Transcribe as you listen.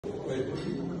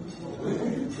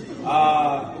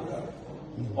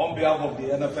On behalf of the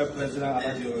NFF President,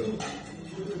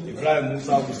 Ibrahim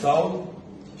Musa Gusau,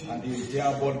 and the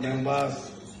entire board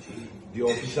members, the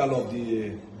official of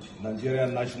the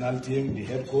Nigerian national team, the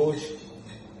head coach,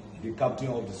 the captain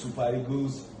of the Super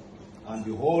Eagles, and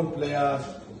the whole players,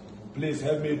 please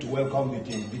help me to welcome the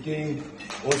king. The king,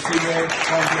 Osimhen,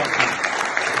 come here, king.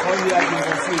 Come here, king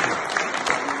Osimhen.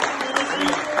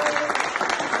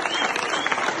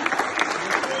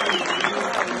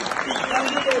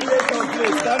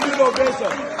 Standing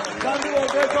ovation. Standing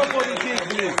ovation for the king,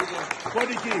 please. For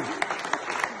the king.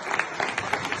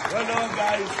 Well done,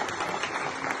 guys.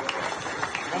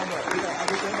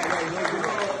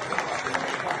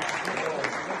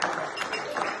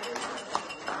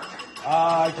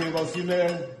 King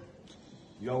Osimhen,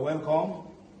 you're welcome.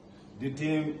 The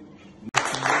team.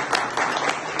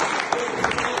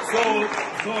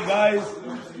 So guys.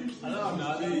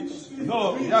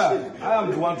 No, yeah, I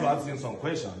am the one to ask him some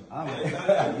questions.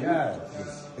 Yeah,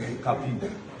 copy.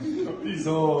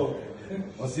 So,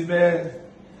 Osimhen,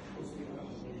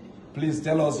 please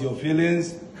tell us your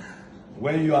feelings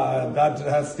when you are at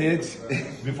that stage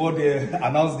before they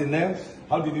announce the name.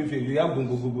 How did you feel? You have boom,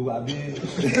 boom, boom, boom.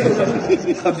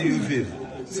 How do you feel?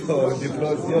 So, the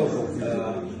floor is yours.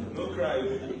 No cry.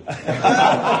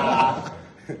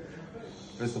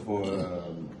 First of all,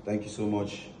 thank you so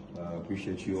much. I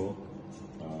appreciate you all.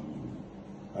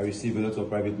 I received a lot of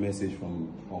private message from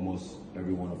almost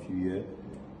every one of you here.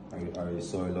 I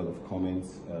saw a lot of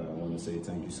comments. I want to say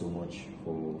thank you so much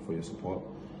for your support.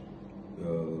 It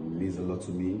means a lot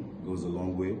to me. It goes a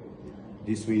long way.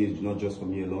 This win is not just for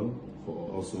me alone,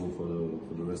 also for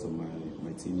the rest of my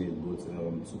teammates, both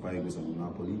Super Eagles and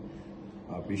Napoli.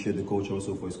 I appreciate the coach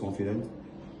also for his confidence.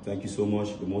 Thank you so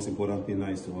much. The most important thing now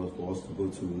is for us to go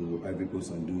to Ivory Coast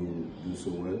and do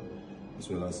so well, as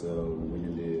well as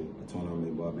winning the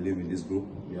tournament. But I believe in this group,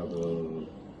 we have a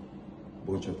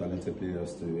bunch of talented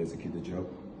players to execute the job.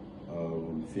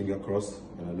 Finger crossed,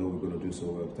 and I know we're going to do so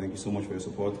well. Thank you so much for your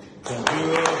support. Thank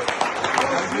you.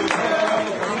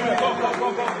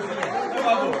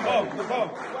 Come.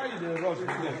 Why you dey rush?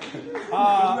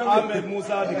 Ahmed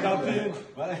Musa, the captain,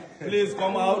 please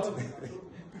come out.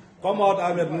 Come out,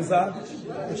 Ahmed Musa.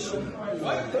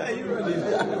 Why are you running?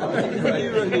 Why are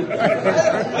you running?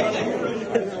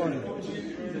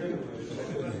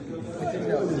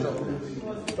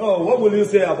 Oh, what will you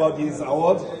say about this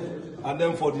award? And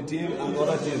then for the team and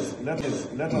other teams,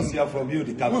 let us hear from you,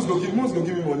 the captain. Who's going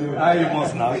to give me money? You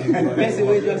must now.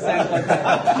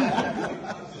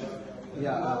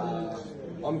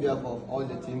 On behalf of all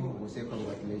the team, we say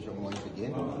congratulations once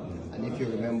again. And if you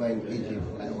remember in Egypt,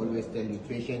 I always tell you,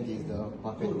 patient is the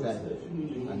perfect time.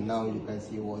 And now you can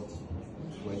see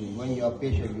when you are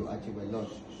patient, you achieve a lot.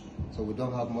 So we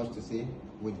don't have much to say.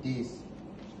 With this,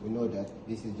 we know that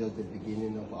this is just the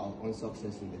beginning of our own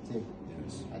success in the team.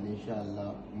 Yes. And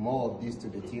inshallah, more of this to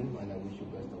the team, and I wish you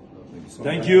best of luck.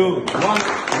 Thank you. We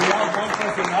have one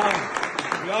person now.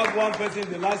 We have one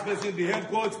person, the last person, the head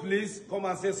coach, please come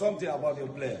and say something about your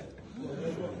player.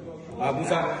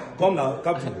 Musa, come now,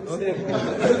 captain.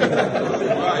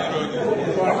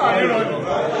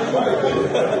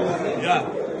 Yeah.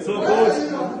 So, coach,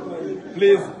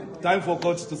 please, time for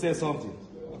coach to say something.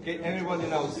 Okay, everybody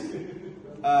knows.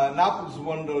 Naples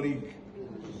won the league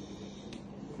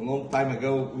a long time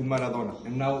ago with Maradona,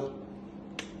 and now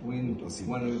won with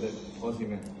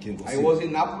Osimhen. I was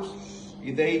in Naples.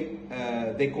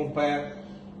 They compare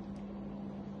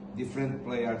different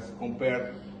players,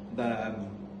 compare the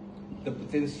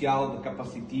potential, the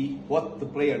capacity, what the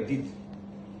player did.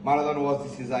 Maradona was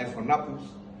decisive for Naples,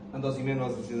 and Osimhen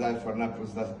was decisive for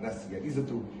Naples last year. It's the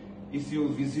truth. If you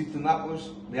visit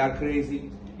Naples, they are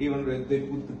crazy. Even they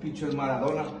put the picture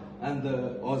Maradona and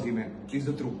Osimhen. It's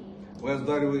the truth. Was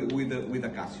there with the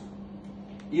Casio.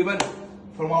 Even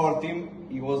from our team,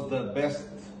 he was the best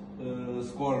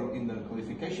scorer in the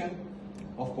qualification.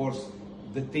 Of course,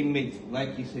 the teammate,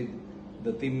 like he said,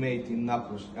 the teammate in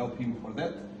Naples helped him for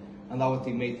that, and our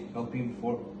teammate helped him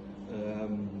for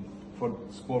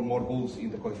score more goals in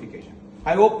the qualification.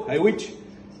 I wish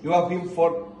you help him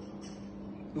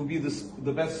to be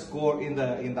the best scorer in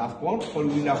the AFCON for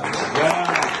win AFCON.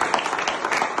 Yeah.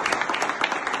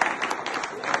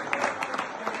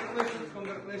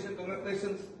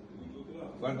 Congratulations.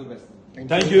 You are the best.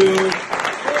 Thank you.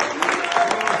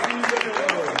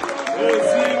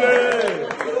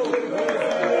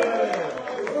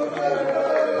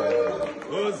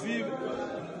 Osimhen.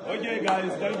 Okay,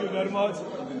 guys, thank you very much.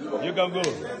 You can go.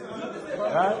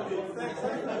 Huh?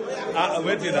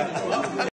 Wait till that.